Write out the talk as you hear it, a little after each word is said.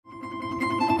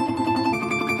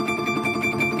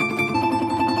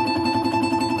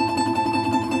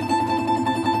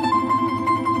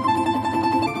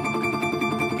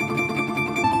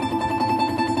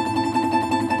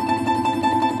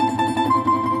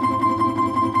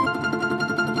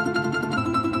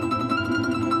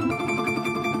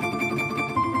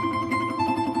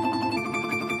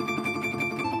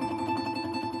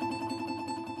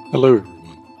Hello,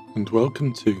 everyone, and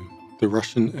welcome to the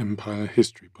Russian Empire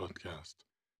History Podcast,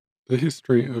 the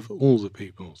history of all the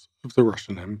peoples of the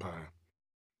Russian Empire.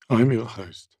 I'm your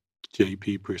host,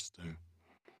 J.P. Bristow.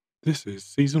 This is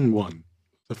Season 1,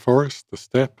 The Forest, the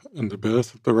Steppe, and the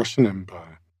Birth of the Russian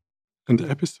Empire, and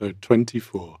Episode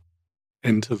 24,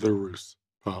 Enter the Rus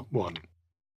Part I.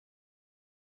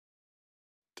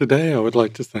 Today I would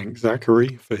like to thank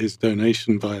Zachary for his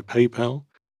donation via PayPal,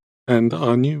 and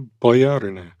our new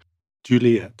Boyarina,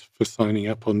 Juliet, for signing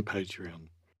up on Patreon.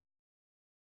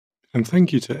 And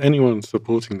thank you to anyone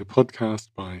supporting the podcast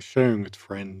by sharing with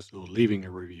friends or leaving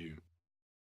a review.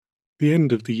 The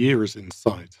end of the year is in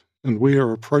sight, and we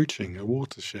are approaching a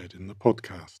watershed in the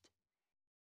podcast.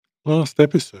 Last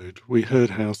episode, we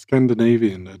heard how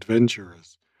Scandinavian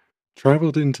adventurers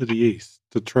travelled into the east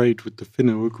to trade with the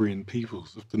Finno-Ugrian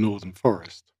peoples of the Northern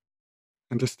Forest,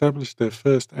 and established their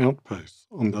first outposts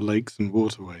on the lakes and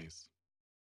waterways.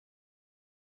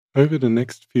 Over the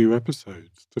next few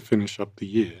episodes, to finish up the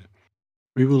year,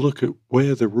 we will look at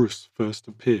where the Rus first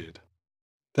appeared.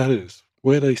 That is,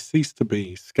 where they ceased to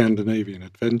be Scandinavian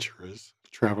adventurers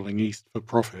travelling east for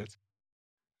profit,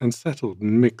 and settled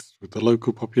and mixed with the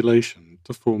local population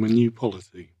to form a new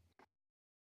polity.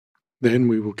 Then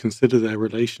we will consider their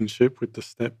relationship with the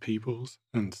steppe peoples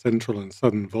and central and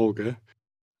southern Volga,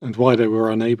 and why they were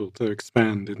unable to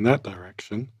expand in that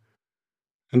direction.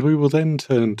 And we will then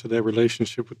turn to their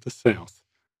relationship with the south,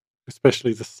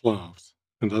 especially the Slavs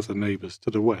and other neighbours to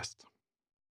the west.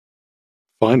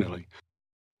 Finally,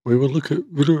 we will look at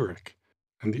Rurik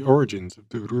and the origins of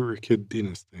the Rurikid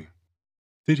dynasty.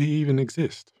 Did he even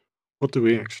exist? What do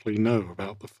we actually know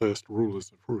about the first rulers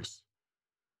of Rus?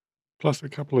 Plus a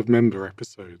couple of member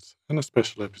episodes, and a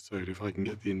special episode if I can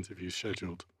get the interview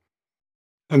scheduled.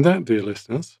 And that, dear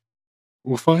listeners,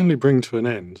 will finally bring to an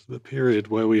end the period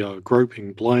where we are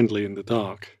groping blindly in the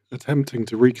dark, attempting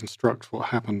to reconstruct what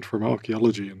happened from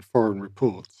archaeology and foreign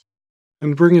reports,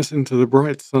 and bring us into the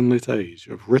bright sunlit age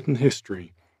of written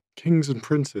history, kings and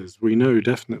princes we know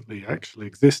definitely actually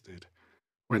existed,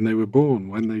 when they were born,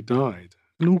 when they died,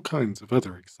 and all kinds of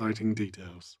other exciting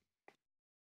details.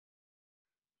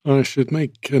 I should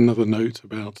make another note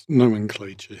about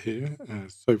nomenclature here,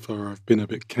 as so far I've been a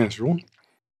bit casual.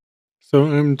 So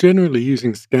I'm generally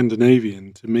using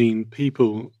Scandinavian to mean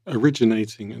people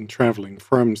originating and travelling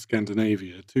from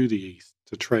Scandinavia to the east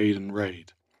to trade and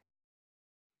raid.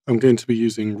 I'm going to be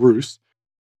using Rus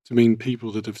to mean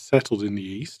people that have settled in the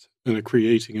east and are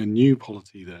creating a new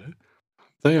polity there.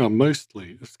 They are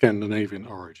mostly of Scandinavian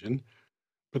origin,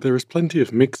 but there is plenty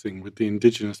of mixing with the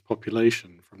indigenous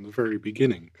population from the very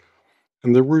beginning,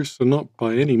 and the Rus are not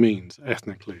by any means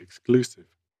ethnically exclusive.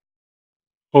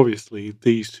 Obviously,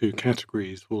 these two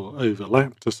categories will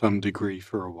overlap to some degree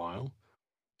for a while.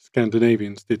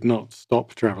 Scandinavians did not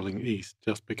stop travelling east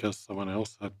just because someone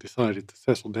else had decided to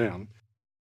settle down,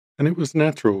 and it was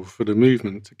natural for the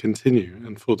movement to continue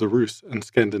and for the Rus and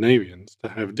Scandinavians to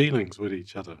have dealings with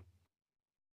each other.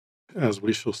 As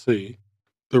we shall see,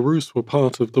 the Rus were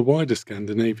part of the wider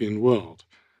Scandinavian world,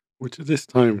 which at this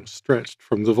time stretched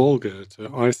from the Volga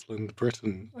to Iceland,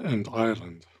 Britain, and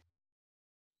Ireland.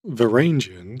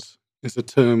 Varangians is a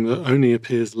term that only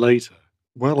appears later,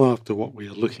 well after what we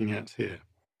are looking at here,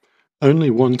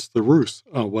 only once the Rus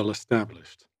are well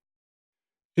established.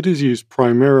 It is used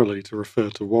primarily to refer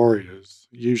to warriors,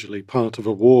 usually part of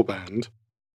a war band,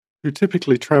 who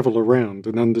typically travel around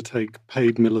and undertake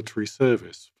paid military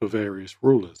service for various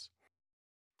rulers,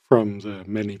 from the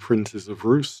many princes of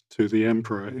Rus to the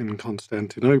emperor in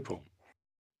Constantinople.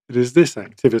 It is this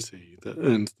activity that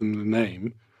earns them the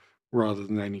name, rather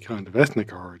than any kind of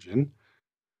ethnic origin,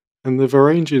 and the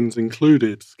Varangians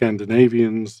included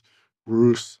Scandinavians,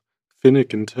 Rus,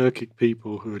 Finnic and Turkic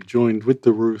people who had joined with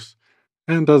the Rus,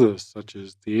 and others such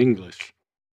as the English.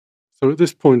 So at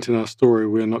this point in our story,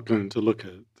 we're not going to look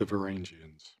at the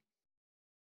Varangians.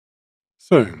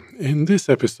 So, in this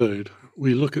episode,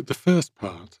 we look at the first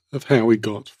part of how we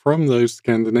got from those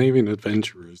Scandinavian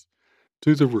adventurers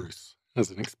to the Rus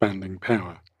as an expanding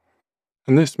power.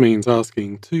 And this means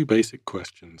asking two basic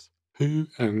questions: who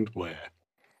and where?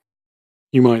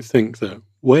 You might think that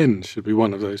when should be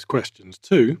one of those questions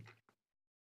too,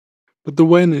 but the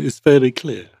when is fairly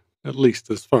clear, at least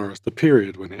as far as the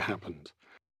period when it happened,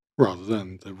 rather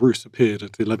than the Rus appeared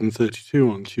at 11:32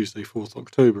 on Tuesday, 4th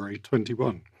October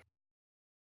 821.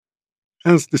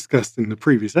 As discussed in the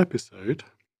previous episode,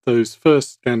 those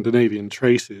first Scandinavian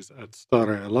traces at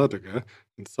Staraya Ladoga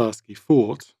and Sarski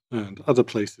Fort and other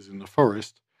places in the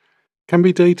forest can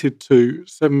be dated to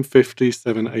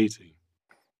 750-780,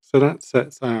 so that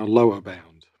sets our lower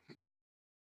bound.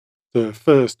 The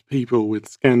first people with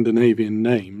Scandinavian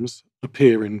names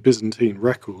appear in Byzantine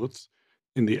records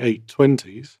in the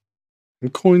 820s,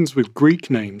 and coins with Greek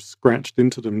names scratched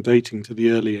into them dating to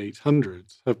the early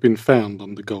 800s have been found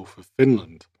on the Gulf of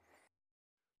Finland.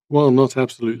 While not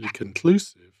absolutely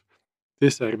conclusive,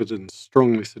 this evidence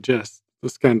strongly suggests the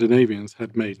Scandinavians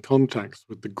had made contacts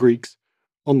with the Greeks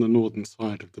on the northern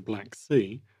side of the Black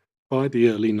Sea by the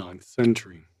early 9th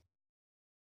century.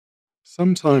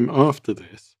 Sometime after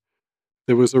this,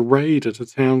 there was a raid at a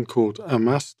town called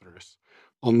Amastris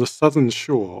on the southern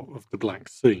shore of the Black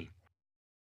Sea.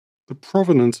 The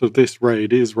provenance of this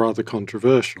raid is rather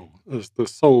controversial, as the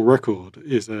sole record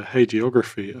is a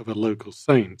hagiography of a local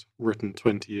saint written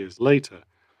 20 years later,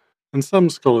 and some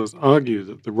scholars argue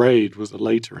that the raid was a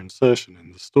later insertion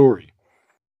in the story.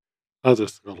 Other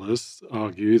scholars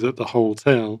argue that the whole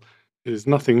tale is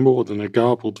nothing more than a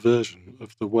garbled version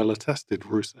of the well-attested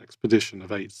Rus expedition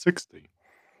of 860.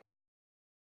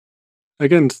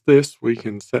 Against this, we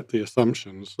can set the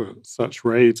assumptions that such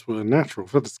raids were natural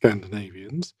for the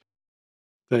Scandinavians.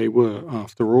 They were,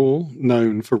 after all,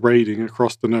 known for raiding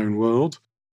across the known world,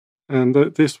 and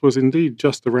that this was indeed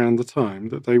just around the time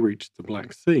that they reached the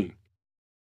Black Sea.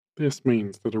 This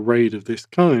means that a raid of this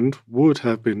kind would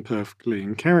have been perfectly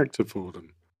in character for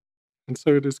them, and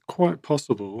so it is quite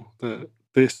possible that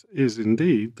this is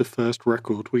indeed the first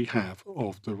record we have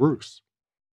of the Rus.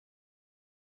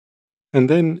 And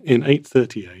then in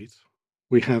 838,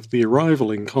 we have the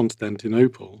arrival in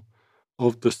Constantinople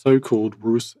of the so-called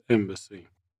Rus embassy,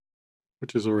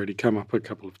 which has already come up a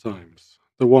couple of times.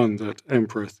 The one that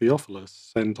Emperor Theophilus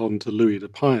sent on to Louis the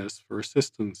Pious for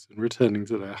assistance in returning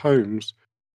to their homes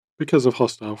because of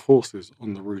hostile forces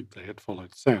on the route they had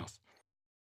followed south.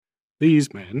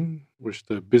 These men, which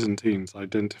the Byzantines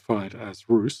identified as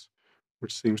Rus,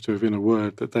 which seems to have been a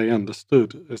word that they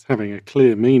understood as having a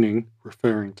clear meaning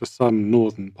referring to some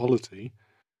northern polity,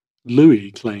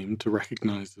 Louis claimed to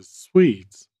recognize as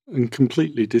Swedes and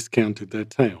completely discounted their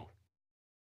tale.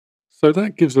 So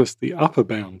that gives us the upper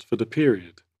bound for the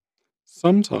period.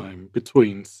 Sometime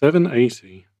between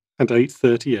 780 and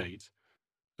 838,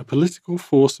 a political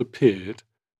force appeared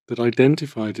that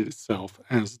identified itself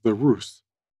as the Rus,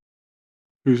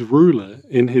 whose ruler,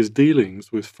 in his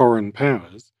dealings with foreign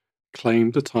powers,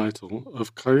 claimed the title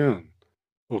of Khagan,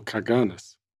 or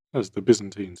Kaganes, as the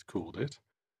Byzantines called it,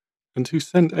 and who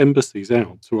sent embassies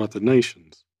out to other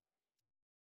nations.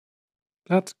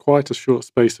 That's quite a short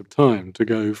space of time to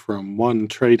go from one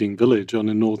trading village on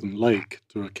a northern lake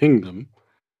to a kingdom,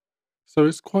 so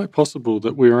it's quite possible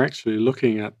that we are actually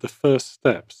looking at the first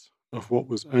steps of what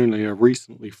was only a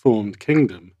recently formed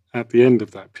kingdom at the end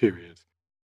of that period.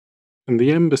 And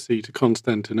the embassy to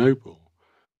Constantinople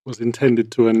was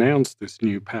intended to announce this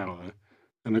new power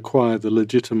and acquire the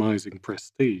legitimizing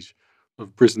prestige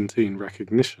of Byzantine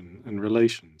recognition and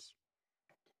relations,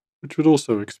 which would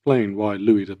also explain why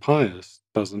Louis the Pious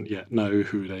doesn't yet know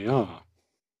who they are.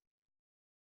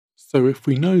 So if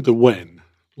we know the when,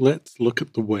 let's look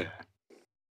at the where.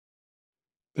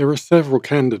 There are several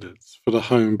candidates for the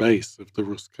home base of the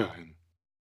Ruskain.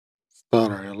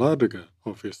 Stara Ladoga,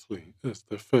 obviously, is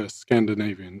the first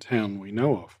Scandinavian town we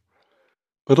know of,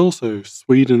 but also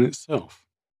Sweden itself.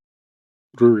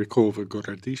 Rurikova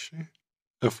Gorodice,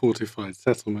 a fortified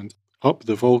settlement up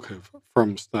the Volga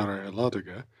from Stara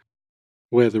Ladoga,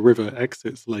 where the river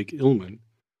exits Lake Ilmen,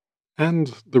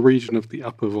 and the region of the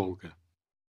Upper Volga.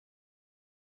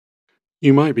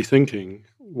 You might be thinking,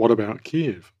 what about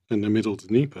Kiev and the Middle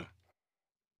Dnieper,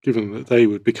 given that they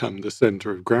would become the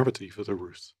centre of gravity for the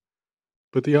Rus?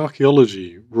 But the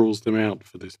archaeology rules them out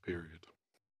for this period.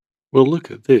 We'll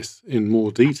look at this in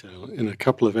more detail in a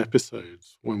couple of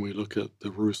episodes when we look at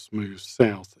the Rus moves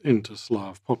south into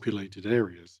Slav-populated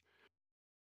areas.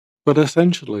 But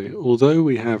essentially, although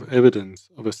we have evidence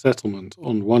of a settlement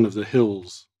on one of the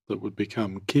hills that would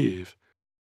become Kiev,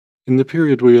 in the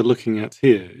period we are looking at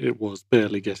here, it was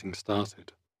barely getting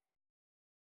started.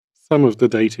 Some of the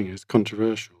dating is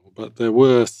controversial, but there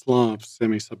were Slav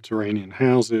semi-subterranean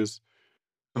houses,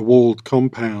 a walled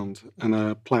compound, and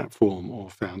a platform or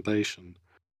foundation.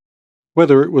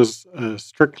 Whether it was a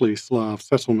strictly Slav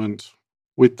settlement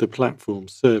with the platform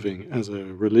serving as a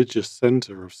religious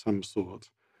centre of some sort,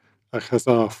 a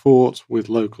Khazar fort with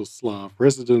local Slav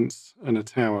residents, and a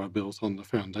tower built on the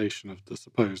foundation of the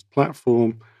supposed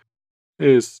platform,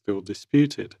 is still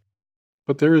disputed.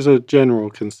 But there is a general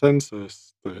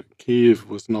consensus that Kiev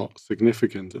was not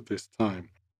significant at this time.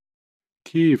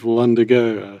 Kiev will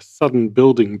undergo a sudden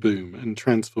building boom and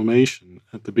transformation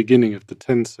at the beginning of the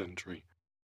 10th century,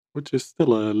 which is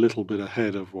still a little bit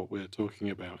ahead of what we're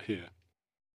talking about here.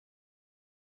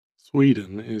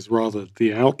 Sweden is rather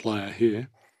the outlier here,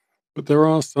 but there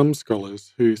are some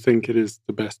scholars who think it is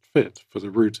the best fit for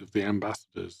the route of the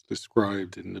ambassadors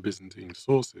described in the Byzantine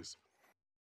sources.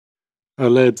 A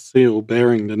lead seal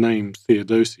bearing the name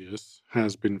Theodosius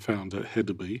has been found at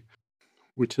Hedeby,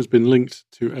 which has been linked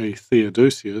to a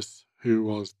Theodosius who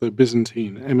was the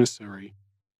Byzantine emissary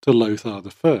to Lothar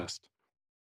I,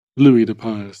 Louis the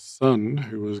Pious' son,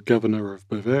 who was governor of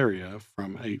Bavaria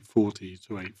from 840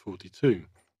 to 842.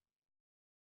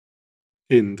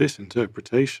 In this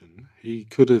interpretation, he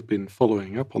could have been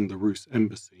following up on the Rus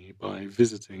embassy by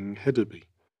visiting Hedeby,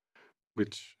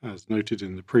 which, as noted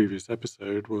in the previous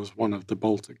episode, was one of the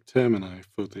Baltic termini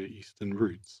for the eastern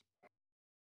routes.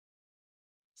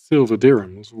 Silver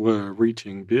dirhams were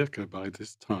reaching Birka by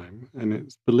this time, and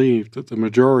it's believed that the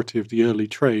majority of the early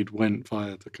trade went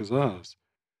via the Khazars,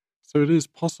 so it is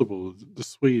possible that the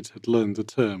Swedes had learned the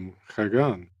term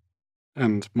Khagan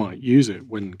and might use it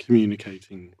when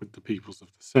communicating with the peoples of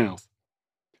the south.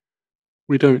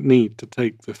 We don't need to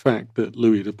take the fact that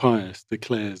Louis the Pious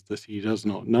declares that he does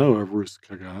not know a Rus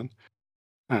Khagan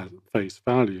at face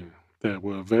value. There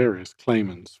were various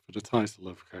claimants for the title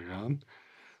of Khagan,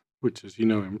 which, as you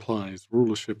know, implies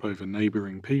rulership over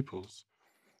neighboring peoples.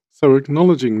 So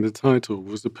acknowledging the title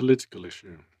was a political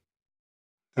issue,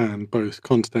 and both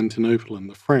Constantinople and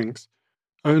the Franks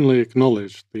only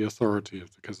acknowledged the authority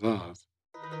of the Khazars.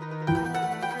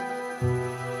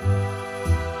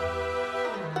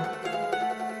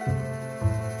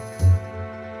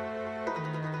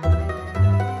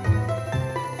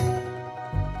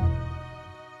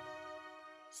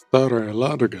 Stara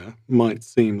Ladoga might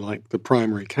seem like the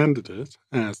primary candidate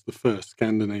as the first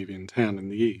Scandinavian town in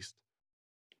the east,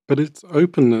 but its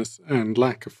openness and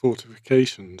lack of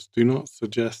fortifications do not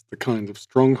suggest the kind of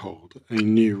stronghold a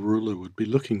new ruler would be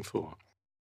looking for.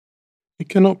 It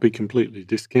cannot be completely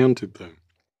discounted, though.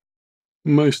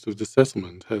 Most of the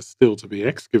settlement has still to be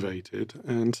excavated,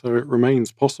 and so it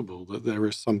remains possible that there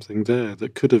is something there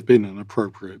that could have been an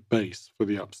appropriate base for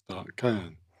the upstart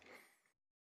Khan.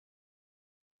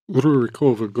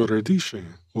 Rurikova Gorodische,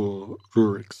 or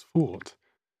Rurik's Fort,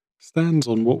 stands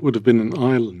on what would have been an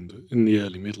island in the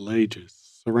early Middle Ages,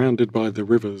 surrounded by the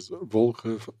rivers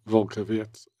Volkhov,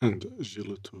 Volkovets, and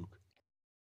Zhilutug.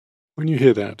 When you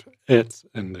hear that "ets"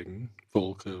 ending,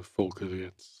 Volkhov,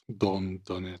 Volkovets, Don,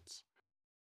 Donets,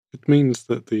 it means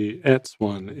that the ets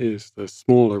one is the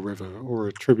smaller river or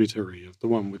a tributary of the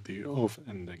one with the ov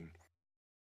ending.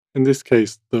 In this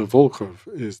case, the Volkhov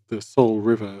is the sole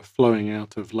river flowing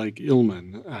out of Lake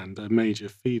Ilmen and a major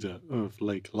feeder of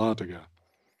Lake Ladoga.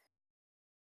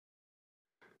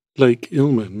 Lake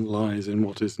Ilmen lies in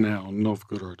what is now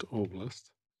Novgorod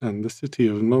Oblast, and the city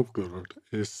of Novgorod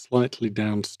is slightly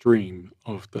downstream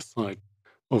of the site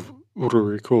of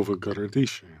Rurikova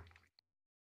Gorodische.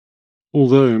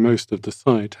 Although most of the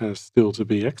site has still to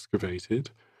be excavated,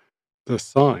 the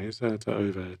size, at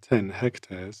over 10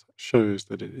 hectares, shows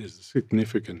that it is a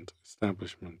significant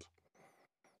establishment.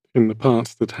 In the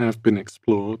parts that have been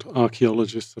explored,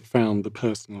 archaeologists have found the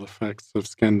personal effects of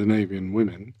Scandinavian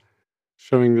women,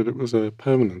 showing that it was a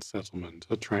permanent settlement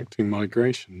attracting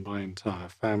migration by entire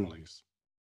families.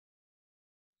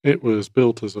 It was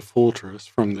built as a fortress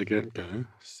from the get-go,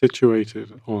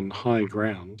 situated on high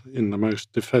ground in the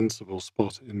most defensible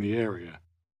spot in the area,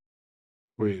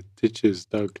 with ditches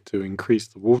dug to increase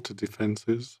the water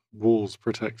defenses, walls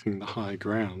protecting the high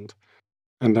ground,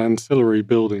 and ancillary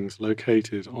buildings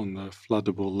located on the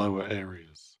floodable lower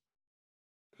areas.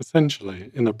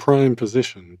 Essentially, in a prime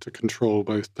position to control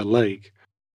both the lake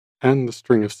and the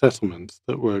string of settlements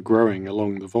that were growing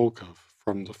along the Volkhov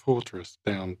from the fortress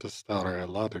down to Staraya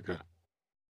Ladoga.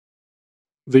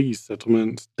 These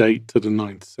settlements date to the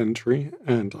 9th century,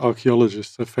 and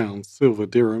archaeologists have found silver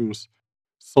dirhams,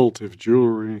 saltive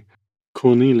jewelry,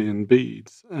 cornelian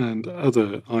beads, and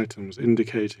other items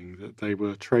indicating that they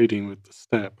were trading with the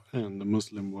steppe and the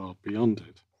Muslim world beyond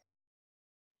it.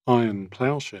 Iron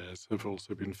plowshares have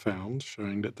also been found,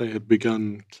 showing that they had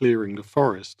begun clearing the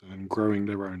forest and growing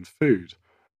their own food,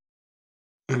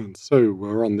 and so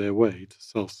were on their way to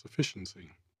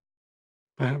self-sufficiency.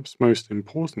 Perhaps most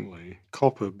importantly,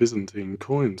 copper Byzantine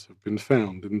coins have been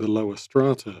found in the lower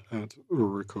strata at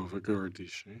Urukova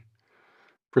Gorodische.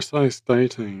 Precise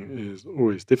dating is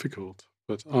always difficult,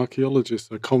 but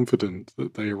archaeologists are confident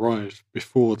that they arrived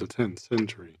before the 10th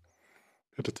century,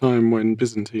 at a time when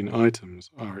Byzantine items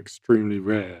are extremely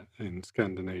rare in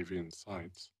Scandinavian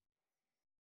sites.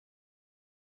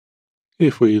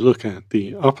 If we look at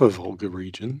the Upper Volga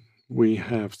region, we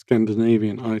have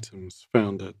Scandinavian items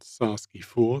found at Sarski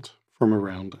Fort from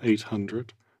around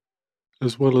 800,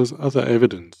 as well as other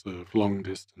evidence of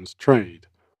long-distance trade.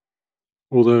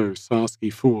 Although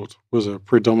Sarski Fort was a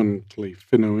predominantly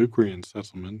Finno-Ugrian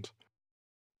settlement,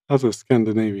 other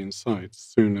Scandinavian sites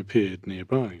soon appeared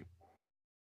nearby.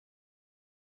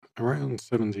 Around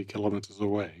 70 kilometers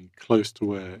away, close to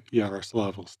where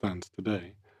Yaroslavl stands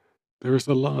today, there is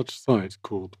a large site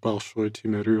called Balshoi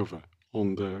Timirova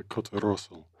on the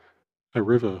Kotorosl, a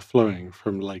river flowing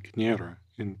from Lake Nera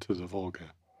into the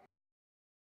Volga.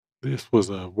 This was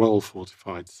a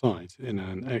well-fortified site in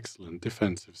an excellent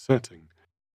defensive setting.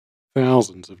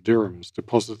 Thousands of dirhams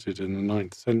deposited in the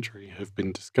 9th century have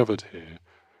been discovered here,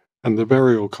 and the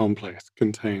burial complex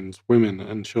contains women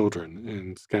and children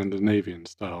in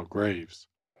Scandinavian-style graves.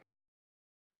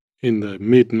 In the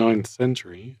mid-9th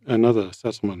century, another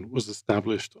settlement was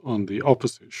established on the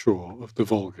opposite shore of the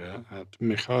Volga at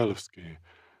Mikhailovsky,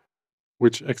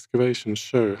 which excavations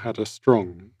show had a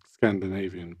strong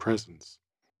Scandinavian presence.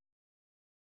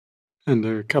 And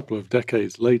a couple of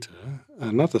decades later,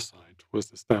 another site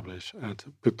was established at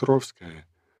Petrovskaya.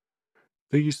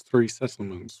 These three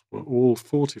settlements were all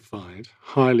fortified,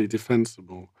 highly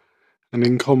defensible, and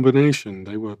in combination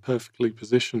they were perfectly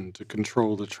positioned to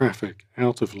control the traffic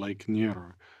out of Lake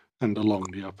Nero and along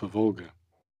the upper Volga.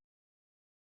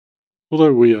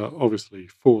 Although we are obviously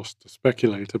forced to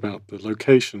speculate about the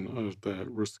location of the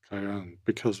Rus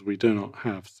because we do not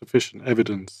have sufficient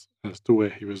evidence as to where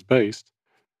he was based,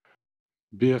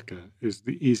 Birka is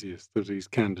the easiest of these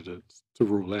candidates to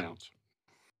rule out.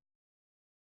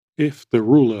 If the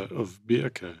ruler of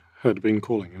Birka had been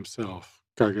calling himself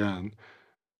Kagan,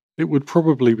 it would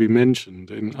probably be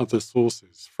mentioned in other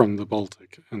sources from the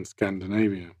Baltic and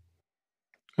Scandinavia.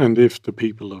 And if the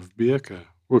people of Birka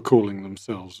were calling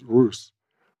themselves Rus,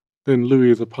 then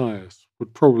Louis the Pious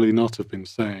would probably not have been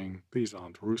saying, "These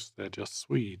aren't Rus, they're just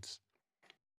Swedes."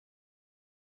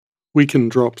 We can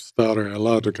drop Stara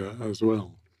Ladoga as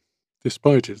well.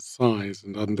 Despite its size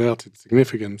and undoubted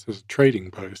significance as a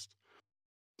trading post,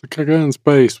 the Kagan's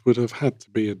base would have had to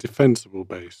be a defensible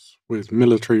base with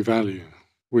military value,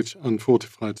 which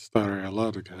unfortified Stara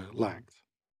Ladoga lacked.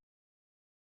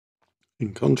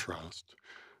 In contrast,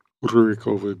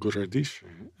 Rurikovo Gorodice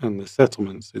and the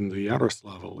settlements in the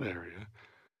Yaroslavl area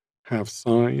have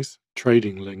size,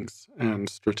 trading links, and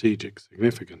strategic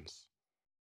significance.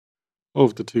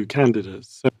 Of the two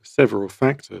candidates, several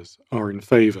factors are in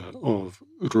favor of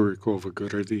Rurikovo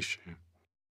Gorodice.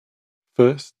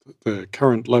 First, the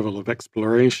current level of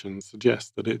exploration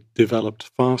suggests that it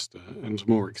developed faster and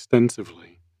more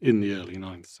extensively in the early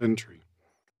 9th century.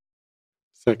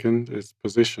 Second, its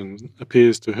position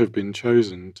appears to have been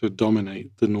chosen to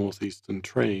dominate the northeastern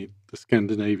trade the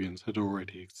Scandinavians had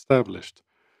already established,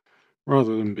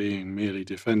 rather than being merely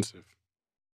defensive.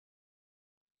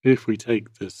 If we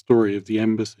take the story of the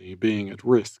embassy being at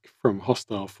risk from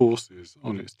hostile forces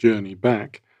on its journey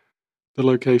back, the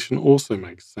location also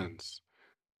makes sense,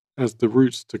 as the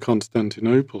routes to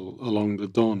Constantinople along the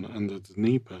Don and the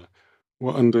Dnieper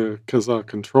were under Khazar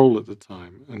control at the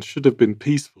time and should have been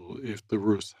peaceful if the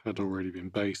Rus had already been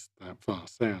based that far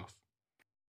south.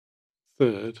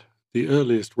 Third, the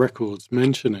earliest records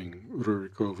mentioning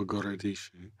Rurikovo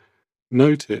Gorodice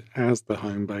note it as the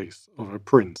home base of a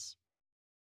prince.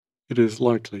 It is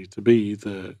likely to be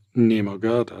the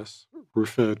Nemogardas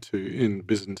referred to in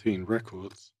Byzantine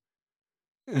records,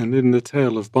 and in the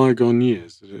tale of bygone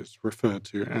years it is referred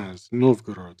to as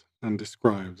Novgorod and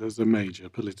described as a major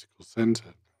political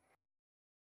centre.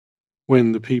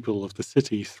 When the people of the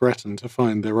city threaten to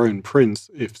find their own prince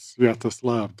if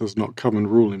Sviatoslav does not come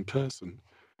and rule in person,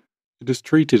 it is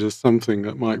treated as something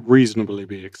that might reasonably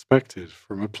be expected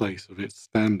from a place of its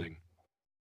standing.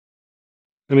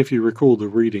 And if you recall the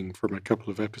reading from a couple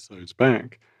of episodes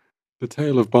back, the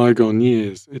tale of bygone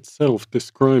years itself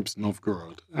describes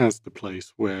Novgorod as the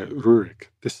place where Rurik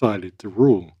decided to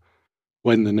rule,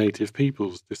 when the native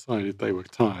peoples decided they were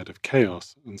tired of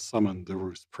chaos and summoned the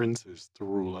Rus princes to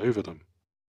rule over them.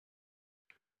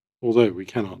 Although we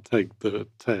cannot take the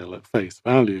tale at face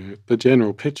value, the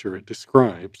general picture it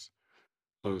describes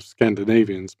of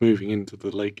Scandinavians moving into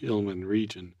the Lake Ilmen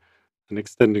region and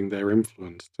extending their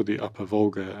influence to the upper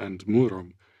Volga and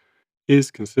Murom is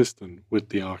consistent with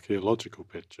the archaeological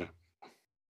picture.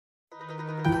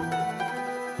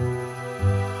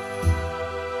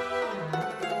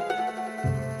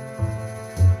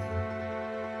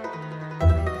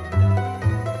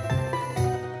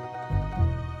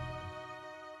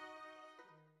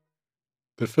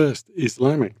 The first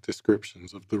Islamic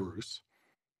descriptions of the Rus,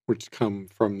 which come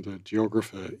from the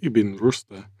geographer Ibn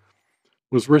Rushd,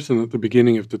 was written at the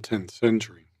beginning of the 10th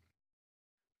century.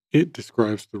 It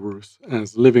describes the Rus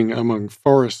as living among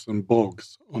forests and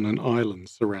bogs on an island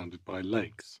surrounded by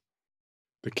lakes.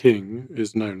 The king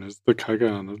is known as the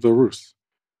Khagan of the Rus.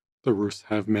 The Rus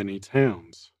have many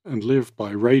towns and live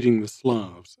by raiding the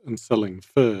Slavs and selling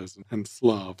furs and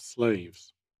Slav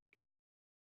slaves.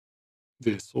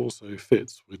 This also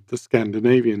fits with the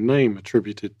Scandinavian name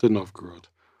attributed to Novgorod,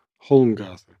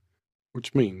 Holmgarth,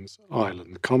 which means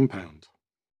island compound.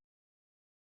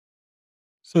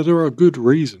 So there are good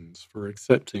reasons for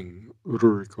accepting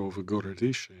Rurikovo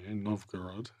Gorodiche in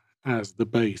Novgorod as the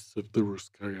base of the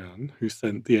Rus Khagan who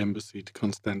sent the embassy to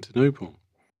Constantinople.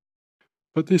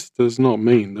 But this does not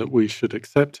mean that we should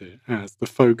accept it as the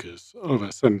focus of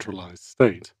a centralized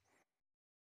state.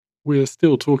 We are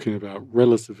still talking about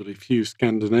relatively few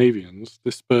Scandinavians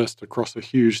dispersed across a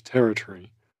huge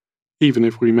territory, even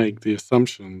if we make the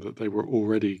assumption that they were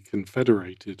already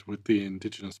confederated with the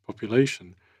indigenous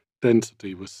population.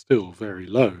 Density was still very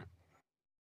low.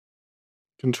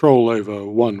 Control over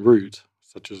one route,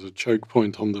 such as a choke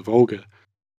point on the Volga,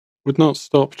 would not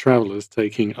stop travelers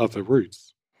taking other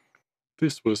routes.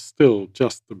 This was still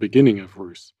just the beginning of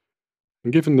Rus,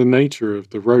 and given the nature of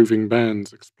the roving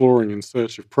bands exploring in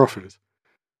search of profit,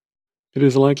 it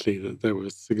is likely that there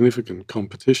was significant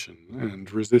competition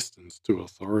and resistance to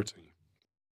authority.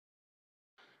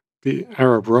 The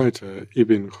Arab writer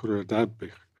Ibn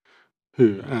Khurradadbih,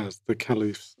 who, as the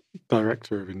Caliph's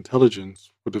director of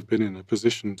intelligence, would have been in a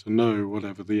position to know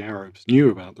whatever the Arabs knew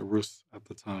about the Rus at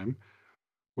the time,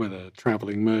 whether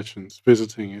traveling merchants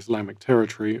visiting Islamic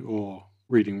territory or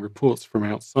reading reports from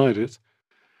outside it,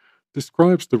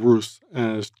 describes the Rus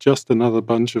as just another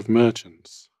bunch of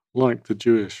merchants, like the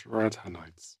Jewish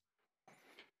Radhanites.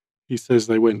 He says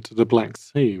they went to the Black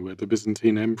Sea where the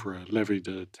Byzantine emperor levied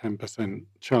a 10%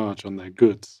 charge on their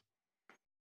goods.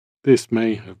 This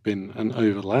may have been an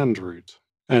overland route,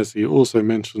 as he also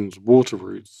mentions water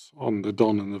routes on the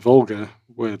Don and the Volga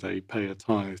where they pay a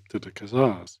tithe to the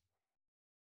Khazars.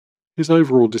 His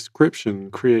overall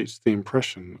description creates the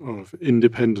impression of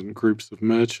independent groups of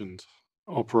merchants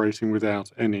operating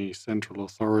without any central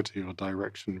authority or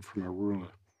direction from a ruler.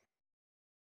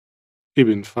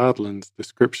 Ibn Fadlan's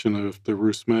description of the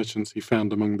Rus merchants he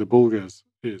found among the Bulgars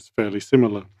is fairly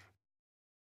similar.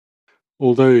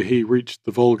 Although he reached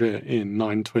the Volga in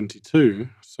 922,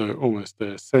 so almost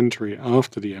a century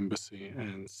after the embassy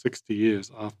and 60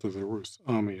 years after the Rus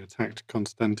army attacked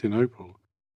Constantinople,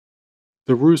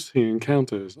 the Rus he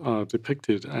encounters are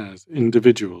depicted as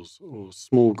individuals or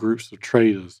small groups of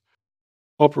traders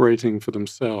operating for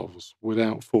themselves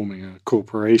without forming a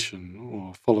corporation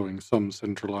or following some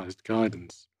centralized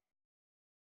guidance.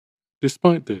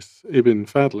 Despite this, Ibn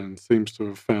Fadlan seems to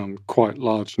have found quite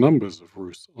large numbers of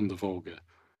Rus on the Volga,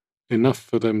 enough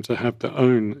for them to have their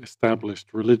own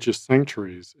established religious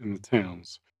sanctuaries in the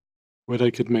towns, where they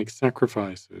could make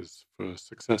sacrifices for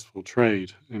successful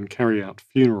trade and carry out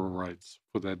funeral rites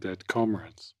for their dead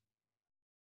comrades.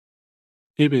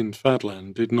 Ibn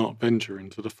Fadlan did not venture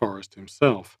into the forest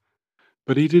himself,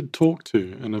 but he did talk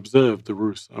to and observe the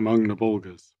Rus among the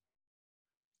Bulgars.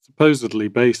 Supposedly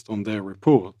based on their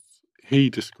reports, he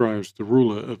describes the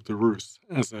ruler of the Rus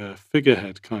as a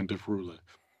figurehead kind of ruler,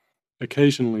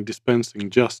 occasionally dispensing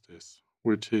justice,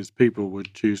 which his people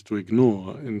would choose to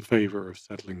ignore in favor of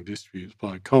settling disputes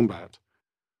by combat.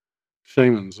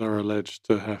 Shamans are alleged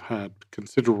to have had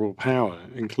considerable power,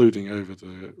 including over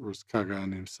the Rus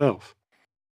Khagan himself.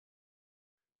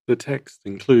 The text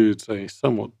includes a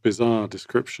somewhat bizarre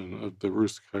description of the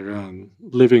Rus Khagan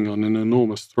living on an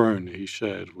enormous throne he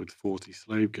shared with 40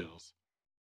 slave girls.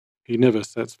 He never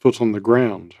sets foot on the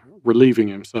ground, relieving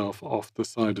himself off the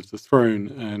side of the throne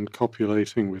and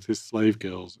copulating with his slave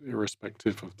girls,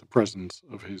 irrespective of the presence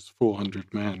of his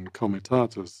 400-man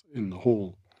comitatus in the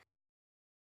hall.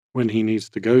 When he needs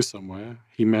to go somewhere,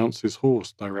 he mounts his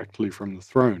horse directly from the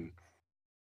throne.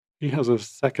 He has a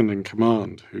second in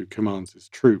command who commands his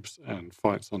troops and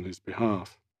fights on his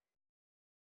behalf.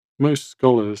 Most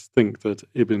scholars think that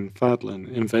Ibn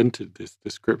Fadlan invented this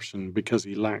description because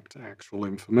he lacked actual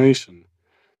information,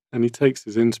 and he takes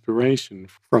his inspiration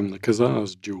from the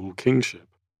Khazars' dual kingship.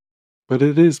 But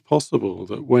it is possible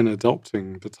that when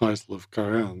adopting the title of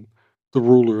Khagan, the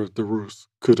ruler of the Rus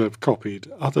could have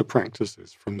copied other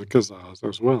practices from the Khazars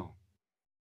as well.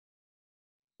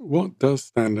 What does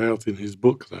stand out in his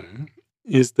book, though,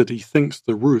 is that he thinks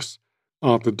the Rus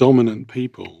are the dominant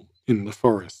people in the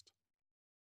forest.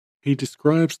 He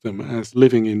describes them as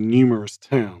living in numerous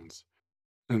towns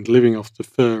and living off the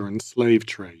fur and slave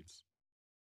trades.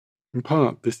 In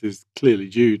part, this is clearly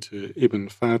due to Ibn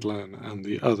Fadlan and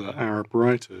the other Arab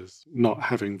writers not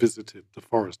having visited the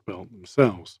forest belt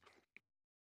themselves.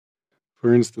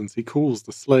 For instance, he calls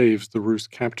the slaves the Rus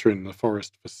capture in the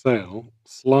forest for sale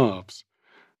Slavs,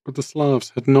 But the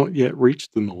Slavs had not yet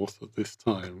reached the north at this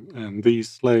time, and these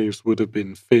slaves would have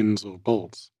been Finns or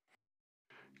Balts.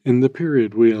 In the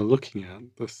period we are looking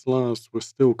at, the Slavs were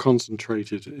still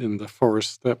concentrated in the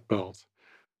forest steppe belt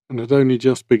and had only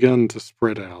just begun to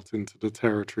spread out into the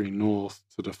territory north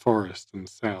to the forest and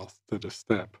south to the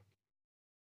steppe.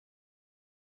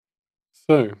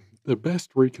 So, the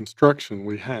best reconstruction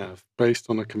we have, based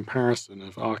on a comparison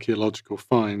of archaeological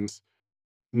finds,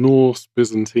 Norse,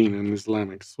 Byzantine, and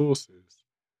Islamic sources,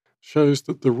 shows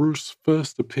that the Rus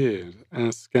first appeared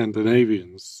as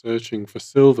Scandinavians searching for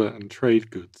silver and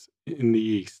trade goods in the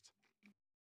east,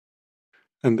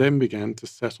 and then began to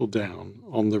settle down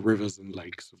on the rivers and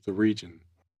lakes of the region.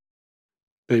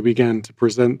 They began to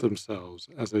present themselves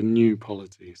as a new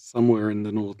polity somewhere in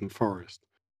the northern forest,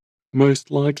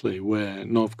 most likely where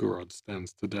Novgorod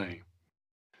stands today.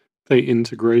 They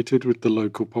integrated with the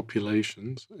local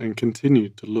populations and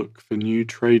continued to look for new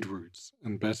trade routes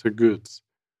and better goods,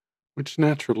 which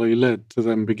naturally led to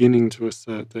them beginning to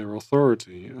assert their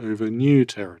authority over new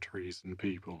territories and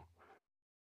people.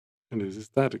 And it is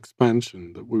that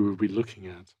expansion that we will be looking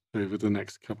at over the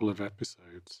next couple of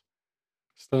episodes,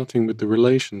 starting with the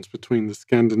relations between the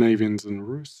Scandinavians and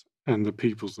Rus and the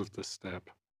peoples of the steppe.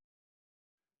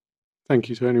 Thank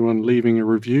you to anyone leaving a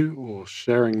review or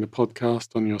sharing the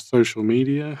podcast on your social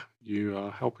media. You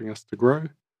are helping us to grow.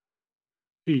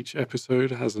 Each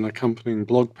episode has an accompanying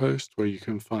blog post where you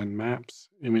can find maps,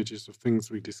 images of things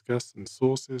we discuss, and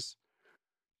sources.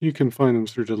 You can find them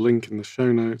through the link in the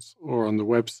show notes or on the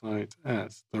website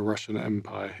at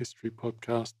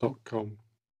therussianempirehistorypodcast.com.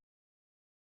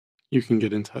 You can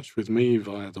get in touch with me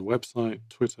via the website,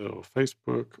 Twitter, or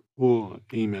Facebook, or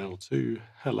email to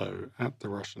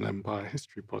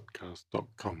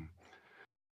hello@therussianempirehistorypodcast.com.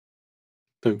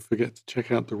 Don't forget to check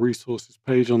out the resources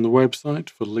page on the website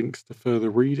for links to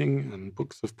further reading and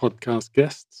books of podcast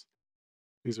guests.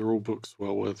 These are all books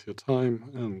well worth your time,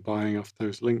 and buying off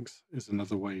those links is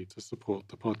another way to support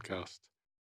the podcast.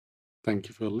 Thank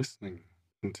you for listening.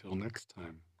 Until next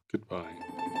time, goodbye.